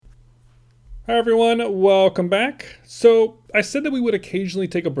Hi everyone, welcome back. So, I said that we would occasionally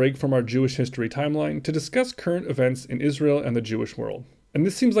take a break from our Jewish history timeline to discuss current events in Israel and the Jewish world, and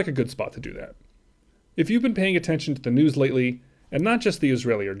this seems like a good spot to do that. If you've been paying attention to the news lately, and not just the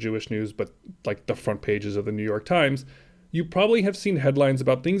Israeli or Jewish news, but like the front pages of the New York Times, you probably have seen headlines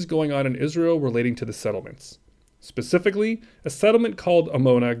about things going on in Israel relating to the settlements. Specifically, a settlement called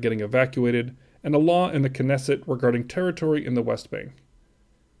Amona getting evacuated, and a law in the Knesset regarding territory in the West Bank.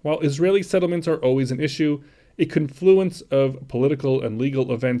 While Israeli settlements are always an issue, a confluence of political and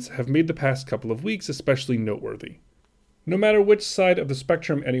legal events have made the past couple of weeks especially noteworthy. No matter which side of the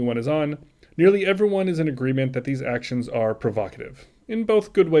spectrum anyone is on, nearly everyone is in agreement that these actions are provocative, in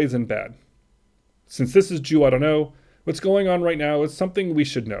both good ways and bad. Since this is Jew I Don't Know, what's going on right now is something we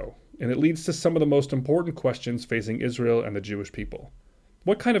should know, and it leads to some of the most important questions facing Israel and the Jewish people.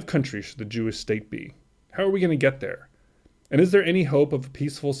 What kind of country should the Jewish state be? How are we going to get there? And is there any hope of a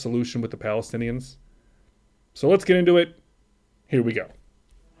peaceful solution with the Palestinians? So let's get into it. Here we go.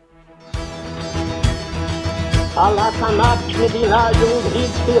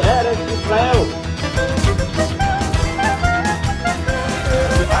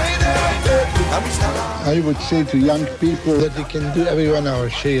 I would say to young people that they can do every 1 hour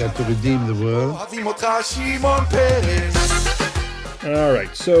share to redeem the world. All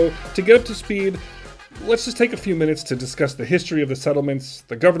right, so to get up to speed, let's just take a few minutes to discuss the history of the settlements,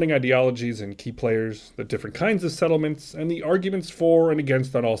 the governing ideologies and key players, the different kinds of settlements, and the arguments for and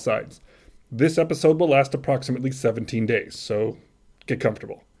against on all sides. This episode will last approximately 17 days, so get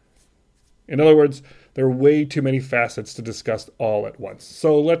comfortable. In other words, there are way too many facets to discuss all at once,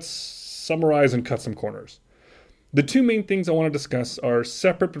 so let's summarize and cut some corners. The two main things I want to discuss are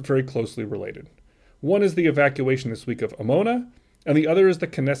separate but very closely related. One is the evacuation this week of Amona, and the other is the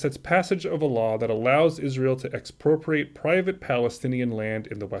Knesset's passage of a law that allows Israel to expropriate private Palestinian land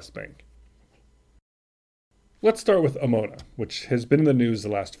in the West Bank. Let's start with Amona, which has been in the news the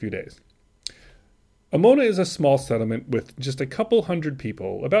last few days. Amona is a small settlement with just a couple hundred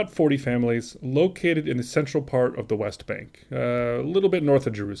people, about 40 families, located in the central part of the West Bank, a little bit north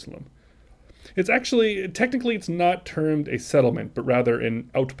of Jerusalem. Technically it's not termed a settlement, but rather an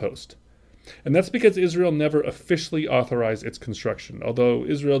outpost. And that's because Israel never officially authorized its construction, although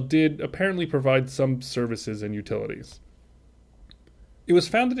Israel did apparently provide some services and utilities. It was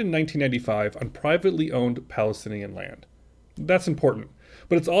founded in 1995 on privately owned Palestinian land. That's important,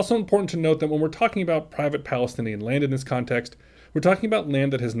 but it's also important to note that when we're talking about private Palestinian land in this context, we're talking about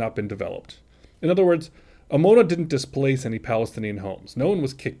land that has not been developed. In other words, Amona didn't displace any Palestinian homes. No one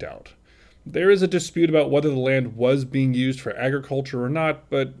was kicked out. There is a dispute about whether the land was being used for agriculture or not,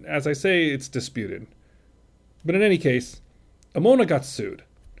 but as I say, it's disputed. But in any case, Amona got sued.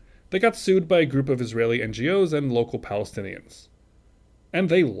 They got sued by a group of Israeli NGOs and local Palestinians. And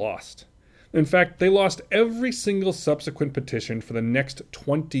they lost. In fact, they lost every single subsequent petition for the next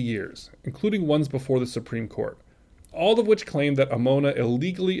 20 years, including ones before the Supreme Court, all of which claimed that Amona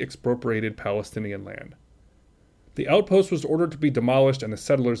illegally expropriated Palestinian land. The outpost was ordered to be demolished and the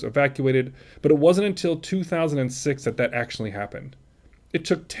settlers evacuated, but it wasn't until 2006 that actually happened. It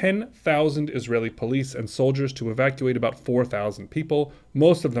took 10,000 Israeli police and soldiers to evacuate about 4,000 people,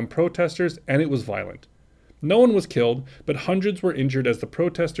 most of them protesters, and it was violent. No one was killed, but hundreds were injured as the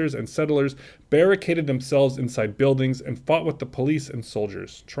protesters and settlers barricaded themselves inside buildings and fought with the police and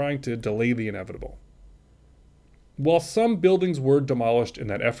soldiers, trying to delay the inevitable. While some buildings were demolished in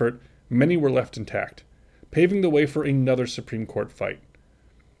that effort, many were left intact, paving the way for another Supreme Court fight.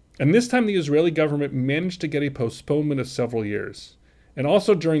 And this time the Israeli government managed to get a postponement of several years. And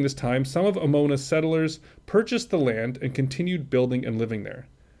also during this time, some of Amona's settlers purchased the land and continued building and living there.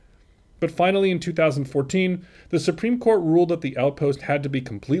 But finally in 2014, the Supreme Court ruled that the outpost had to be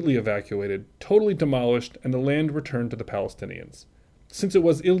completely evacuated, totally demolished, and the land returned to the Palestinians, since it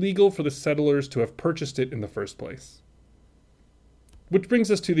was illegal for the settlers to have purchased it in the first place. Which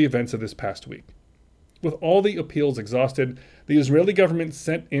brings us to the events of this past week. With all the appeals exhausted, the Israeli government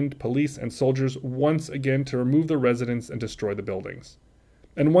sent in police and soldiers once again to remove the residents and destroy the buildings.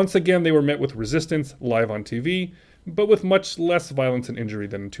 And once again they were met with resistance live on TV, but with much less violence and injury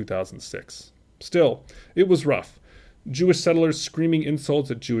than in 2006. Still, it was rough. Jewish settlers screaming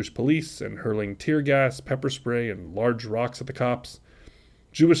insults at Jewish police and hurling tear gas, pepper spray, and large rocks at the cops.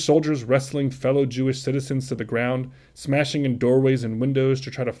 Jewish soldiers wrestling fellow Jewish citizens to the ground, smashing in doorways and windows to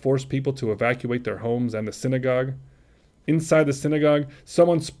try to force people to evacuate their homes and the synagogue. Inside the synagogue,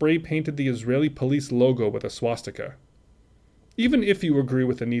 someone spray-painted the Israeli police logo with a swastika. Even if you agree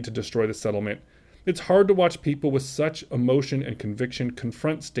with the need to destroy the settlement, it's hard to watch people with such emotion and conviction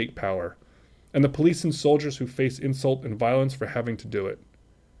confront state power, and the police and soldiers who face insult and violence for having to do it.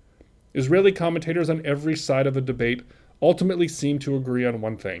 Israeli commentators on every side of the debate ultimately seem to agree on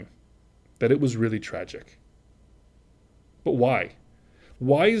one thing: that it was really tragic. But why?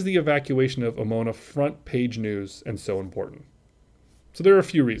 Why is the evacuation of Amona front page news and so important? So there are a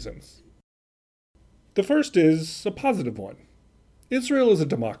few reasons. The first is a positive one. Israel is a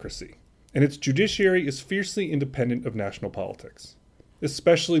democracy, and its judiciary is fiercely independent of national politics,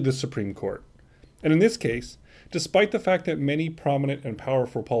 especially the Supreme Court. And in this case, despite the fact that many prominent and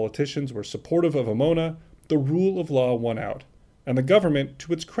powerful politicians were supportive of Amona, the rule of law won out, and the government,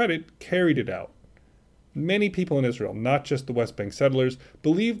 to its credit, carried it out. Many people in Israel, not just the West Bank settlers,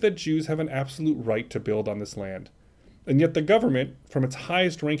 believe that Jews have an absolute right to build on this land. And yet the government, from its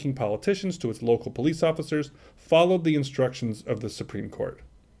highest-ranking politicians to its local police officers, followed the instructions of the Supreme Court.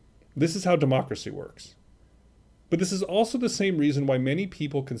 This is how democracy works. But this is also the same reason why many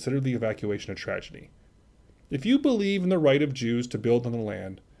people consider the evacuation a tragedy. If you believe in the right of Jews to build on the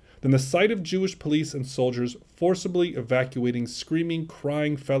land, then the sight of Jewish police and soldiers forcibly evacuating screaming,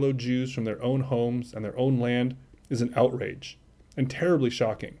 crying fellow Jews from their own homes and their own land is an outrage, and terribly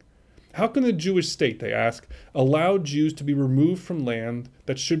shocking. How can the Jewish state, they ask, allow Jews to be removed from land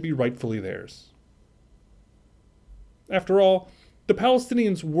that should be rightfully theirs? After all, the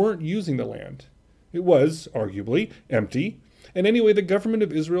Palestinians weren't using the land. It was, arguably, empty, and anyway, the government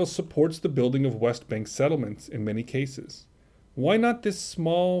of Israel supports the building of West Bank settlements in many cases. Why not this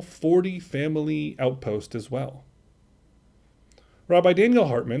small 40-family outpost as well? Rabbi Daniel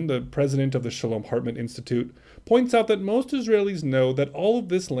Hartman, the president of the Shalom Hartman Institute, points out that most Israelis know that all of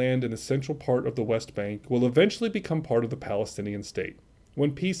this land in the central part of the West Bank will eventually become part of the Palestinian state,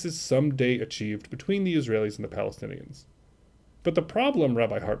 when peace is someday achieved between the Israelis and the Palestinians. But the problem,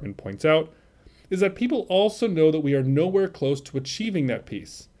 Rabbi Hartman points out, is that people also know that we are nowhere close to achieving that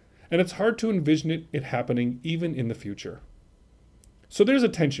peace, and it's hard to envision it happening even in the future. So there's a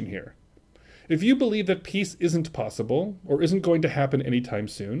tension here. If you believe that peace isn't possible, or isn't going to happen anytime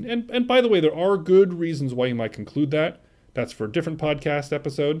soon, and by the way, there are good reasons why you might conclude that, that's for a different podcast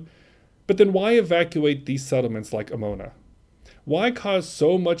episode, but then why evacuate these settlements like Amona? Why cause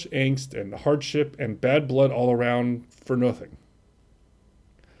so much angst and hardship and bad blood all around for nothing?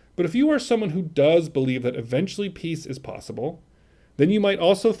 But if you are someone who does believe that eventually peace is possible, then you might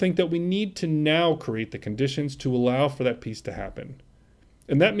also think that we need to now create the conditions to allow for that peace to happen.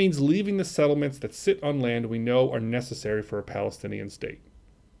 And that means leaving the settlements that sit on land we know are necessary for a Palestinian state.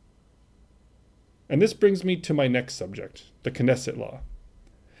 And this brings me to my next subject, the Knesset law.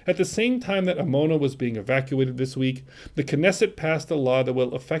 At the same time that Amona was being evacuated this week, the Knesset passed a law that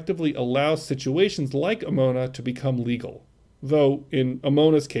will effectively allow situations like Amona to become legal, though in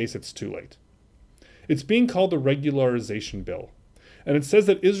Amona's case it's too late. It's being called the Regularization Bill, and it says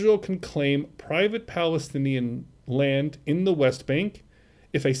that Israel can claim private Palestinian land in the West Bank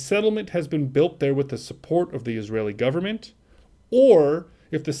if a settlement has been built there with the support of the Israeli government, or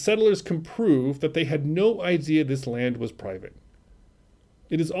if the settlers can prove that they had no idea this land was private.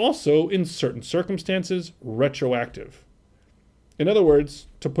 It is also, in certain circumstances, retroactive. In other words,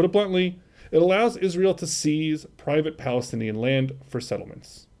 to put it bluntly, it allows Israel to seize private Palestinian land for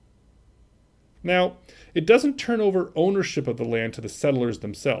settlements. Now, it doesn't turn over ownership of the land to the settlers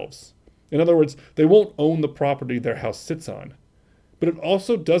themselves. In other words, they won't own the property their house sits on. But it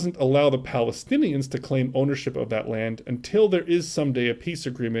also doesn't allow the Palestinians to claim ownership of that land until there is someday a peace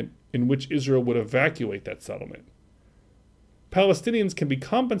agreement in which Israel would evacuate that settlement. Palestinians can be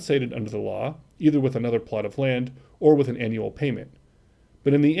compensated under the law, either with another plot of land or with an annual payment.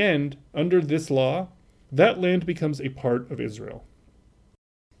 But in the end, under this law, that land becomes a part of Israel.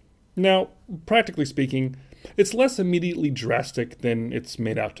 Now, practically speaking, it's less immediately drastic than it's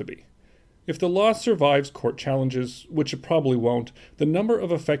made out to be. If the law survives court challenges, which it probably won't, the number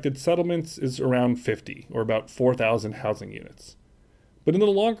of affected settlements is around 50, or about 4,000 housing units. But in the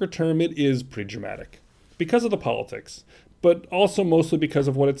longer term, it is pretty dramatic, because of the politics, but also mostly because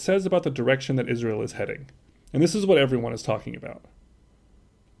of what it says about the direction that Israel is heading. And this is what everyone is talking about.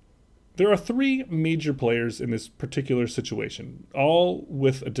 There are three major players in this particular situation, all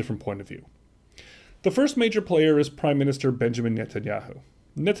with a different point of view. The first major player is Prime Minister Benjamin Netanyahu.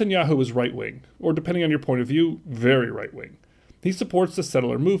 Netanyahu is right-wing, or depending on your point of view, very right-wing. He supports the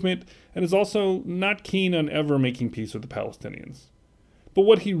settler movement and is also not keen on ever making peace with the Palestinians. But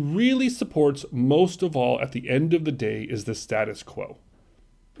what he really supports most of all at the end of the day is the status quo.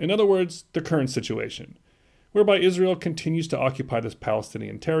 In other words, the current situation, whereby Israel continues to occupy the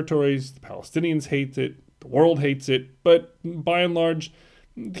Palestinian territories, the Palestinians hate it, the world hates it, but by and large,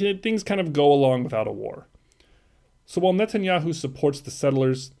 things kind of go along without a war. So while Netanyahu supports the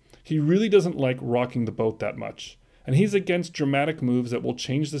settlers, he really doesn't like rocking the boat that much, and he's against dramatic moves that will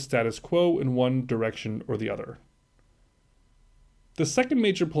change the status quo in one direction or the other. The second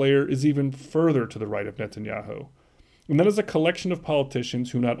major player is even further to the right of Netanyahu, and that is a collection of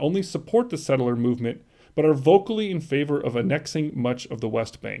politicians who not only support the settler movement, but are vocally in favor of annexing much of the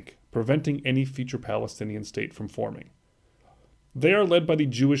West Bank, preventing any future Palestinian state from forming. They are led by the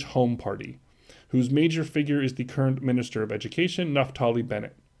Jewish Home Party, whose major figure is the current Minister of Education, Naftali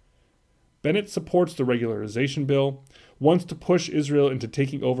Bennett. Bennett supports the regularization bill, wants to push Israel into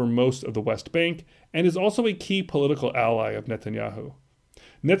taking over most of the West Bank, and is also a key political ally of Netanyahu.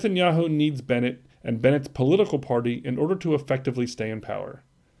 Netanyahu needs Bennett and Bennett's political party in order to effectively stay in power.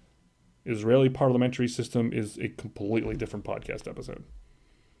 Israeli parliamentary system is a completely different podcast episode.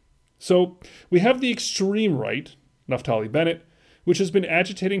 So, we have the extreme right, Naftali Bennett, which has been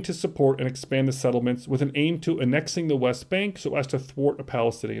agitating to support and expand the settlements with an aim to annexing the West Bank so as to thwart a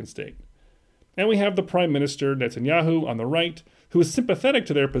Palestinian state. And we have the Prime Minister, Netanyahu, on the right, who is sympathetic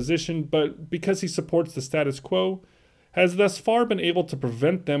to their position, but because he supports the status quo, has thus far been able to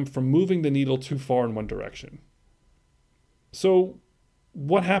prevent them from moving the needle too far in one direction. So,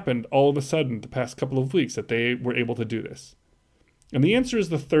 what happened all of a sudden the past couple of weeks that they were able to do this? And the answer is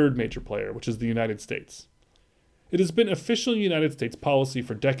the third major player, which is the United States. It has been official United States policy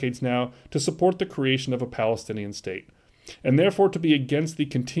for decades now to support the creation of a Palestinian state, and therefore to be against the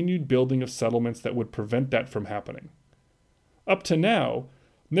continued building of settlements that would prevent that from happening. Up to now,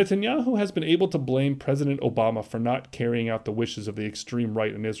 Netanyahu has been able to blame President Obama for not carrying out the wishes of the extreme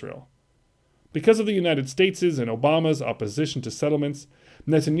right in Israel. Because of the United States' and Obama's opposition to settlements,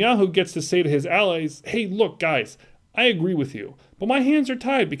 Netanyahu gets to say to his allies, hey, look, guys, I agree with you, but my hands are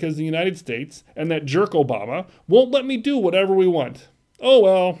tied because the United States and that jerk Obama won't let me do whatever we want. Oh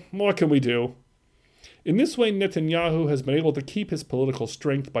well, what can we do? In this way, Netanyahu has been able to keep his political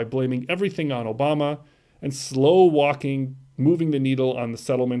strength by blaming everything on Obama and moving the needle on the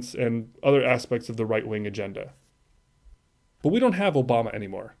settlements and other aspects of the right-wing agenda. But we don't have Obama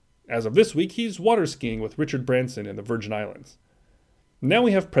anymore. As of this week, he's water skiing with Richard Branson in the Virgin Islands. Now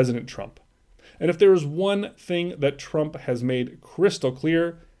we have President Trump. And if there is one thing that Trump has made crystal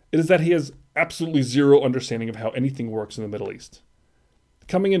clear, it is that he has absolutely zero understanding of how anything works in the Middle East.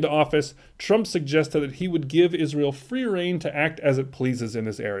 Coming into office, Trump suggested that he would give Israel free rein to act as it pleases in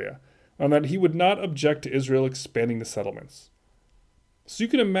this area, and that he would not object to Israel expanding the settlements. So you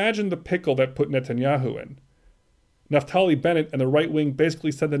can imagine the pickle that put Netanyahu in. Naftali Bennett and the right wing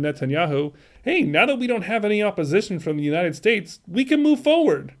basically said to Netanyahu, hey, now that we don't have any opposition from the United States, we can move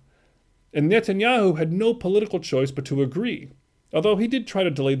forward. And Netanyahu had no political choice but to agree, although he did try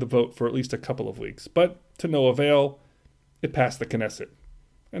to delay the vote for at least a couple of weeks, but to no avail, it passed the Knesset.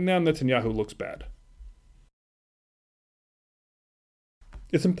 And now Netanyahu looks bad.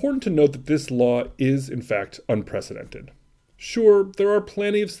 It's important to note that this law is, in fact, unprecedented. Sure, there are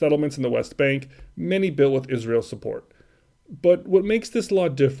plenty of settlements in the West Bank, many built with Israel's support. But what makes this law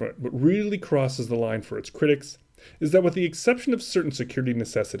different, what really crosses the line for its critics, is that with the exception of certain security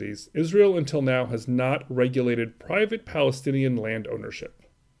necessities, Israel until now has not regulated private Palestinian land ownership.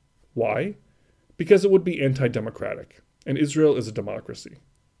 Why? Because it would be anti-democratic, and Israel is a democracy.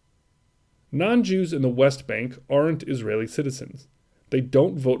 Non-Jews in the West Bank aren't Israeli citizens. They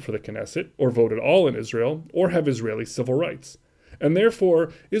don't vote for the Knesset, or vote at all in Israel, or have Israeli civil rights. And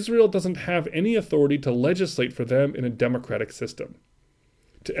therefore, Israel doesn't have any authority to legislate for them in a democratic system.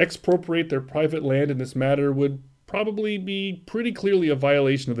 To expropriate their private land in this matter would probably be pretty clearly a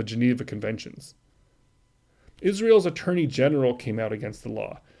violation of the Geneva Conventions. Israel's Attorney General came out against the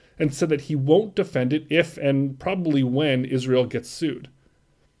law, and said that he won't defend it if and probably when Israel gets sued.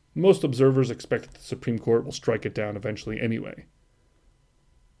 Most observers expect that the Supreme Court will strike it down eventually anyway.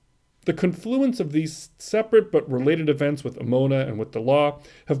 The confluence of these separate but related events with Amona and with the law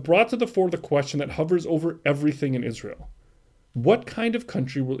have brought to the fore the question that hovers over everything in Israel. What kind of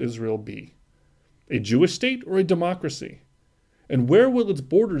country will Israel be? A Jewish state or a democracy? And where will its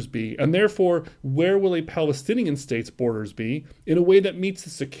borders be, and therefore, where will a Palestinian state's borders be, in a way that meets the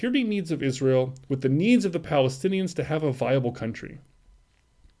security needs of Israel with the needs of the Palestinians to have a viable country?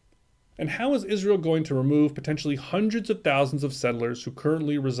 And how is Israel going to remove potentially hundreds of thousands of settlers who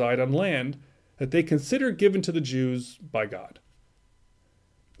currently reside on land that they consider given to the Jews by God?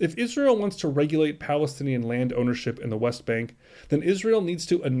 If Israel wants to regulate Palestinian land ownership in the West Bank, then Israel needs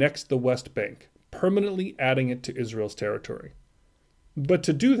to annex the West Bank, permanently adding it to Israel's territory. But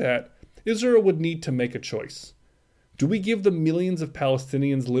to do that, Israel would need to make a choice. Do we give the millions of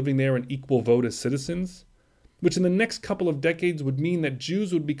Palestinians living there an equal vote as citizens? Which in the next couple of decades would mean that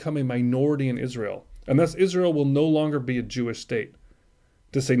Jews would become a minority in Israel, and thus Israel will no longer be a Jewish state.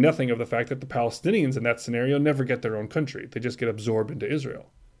 To say nothing of the fact that the Palestinians in that scenario never get their own country. They just get absorbed into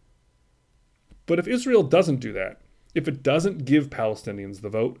Israel. But if Israel doesn't do that, if it doesn't give Palestinians the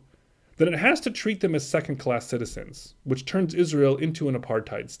vote, then it has to treat them as second-class citizens, which turns Israel into an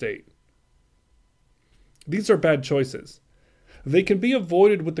apartheid state. These are bad choices. They can be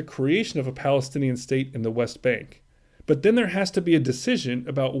avoided with the creation of a Palestinian state in the West Bank, but then there has to be a decision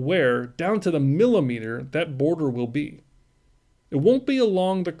about where, down to the millimeter, that border will be. It won't be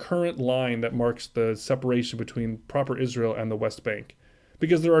along the current line that marks the separation between proper Israel and the West Bank,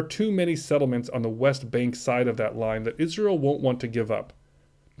 because there are too many settlements on the West Bank side of that line that Israel won't want to give up,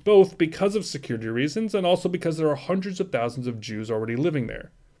 both because of security reasons and also because there are hundreds of thousands of Jews already living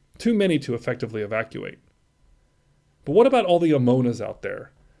there, too many to effectively evacuate. But what about all the Amonas out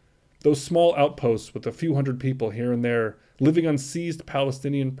there? Those small outposts with a few hundred people here and there living on seized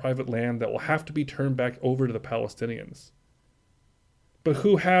Palestinian private land that will have to be turned back over to the Palestinians, but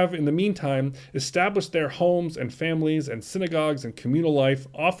who have, in the meantime, established their homes and families and synagogues and communal life,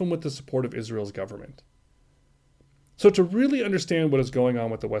 often with the support of Israel's government. So to really understand what is going on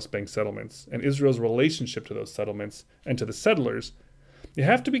with the West Bank settlements and Israel's relationship to those settlements and to the settlers, you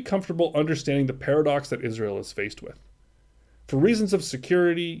have to be comfortable understanding the paradox that Israel is faced with. For reasons of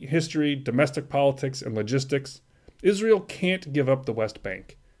security, history, domestic politics, and logistics, Israel can't give up the West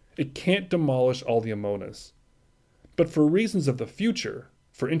Bank. It can't demolish all the Amonas. But for reasons of the future,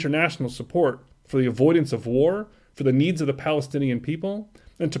 for international support, for the avoidance of war, for the needs of the Palestinian people,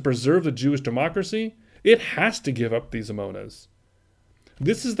 and to preserve the Jewish democracy, it has to give up these Amonas.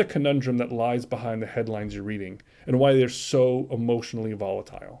 This is the conundrum that lies behind the headlines you're reading, and why they're so emotionally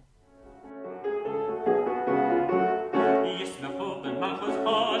volatile.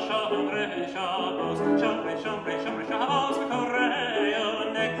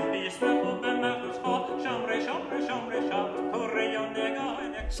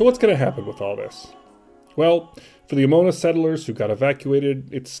 So what's going to happen with all this? Well, for the Amona settlers who got evacuated,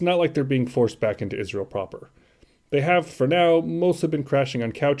 it's not like they're being forced back into Israel proper. They have, for now, mostly been crashing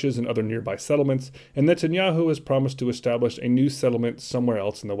on couches in other nearby settlements, and Netanyahu has promised to establish a new settlement somewhere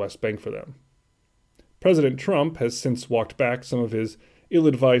else in the West Bank for them. President Trump has since walked back some of his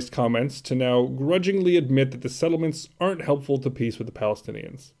ill-advised comments to now grudgingly admit that the settlements aren't helpful to peace with the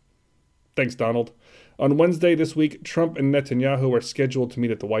Palestinians. Thanks, Donald. On Wednesday this week, Trump and Netanyahu are scheduled to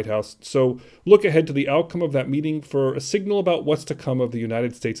meet at the White House, so look ahead to the outcome of that meeting for a signal about what's to come of the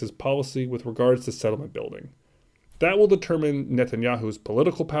United States' policy with regards to settlement building. That will determine Netanyahu's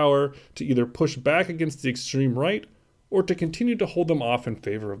political power to either push back against the extreme right or to continue to hold them off in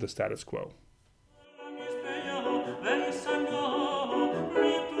favor of the status quo.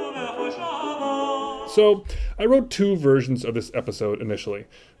 So, I wrote two versions of this episode initially.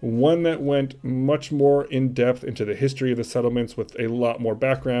 One that went much more in-depth into the history of the settlements with a lot more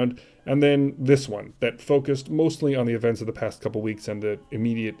background, and then this one that focused mostly on the events of the past couple weeks and the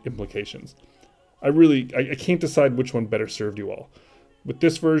immediate implications. I can't decide which one better served you all. With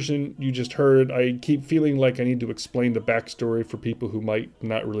this version you just heard, I keep feeling like I need to explain the backstory for people who might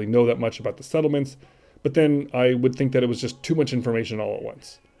not really know that much about the settlements, but then I would think that it was just too much information all at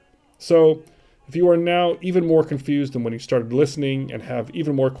once. So, if you are now even more confused than when you started listening and have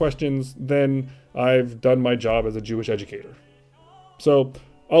even more questions, then I've done my job as a Jewish educator. So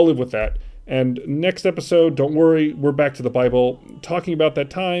I'll live with that. And next episode, don't worry, we're back to the Bible, talking about that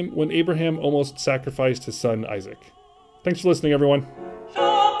time when Abraham almost sacrificed his son Isaac. Thanks for listening, everyone.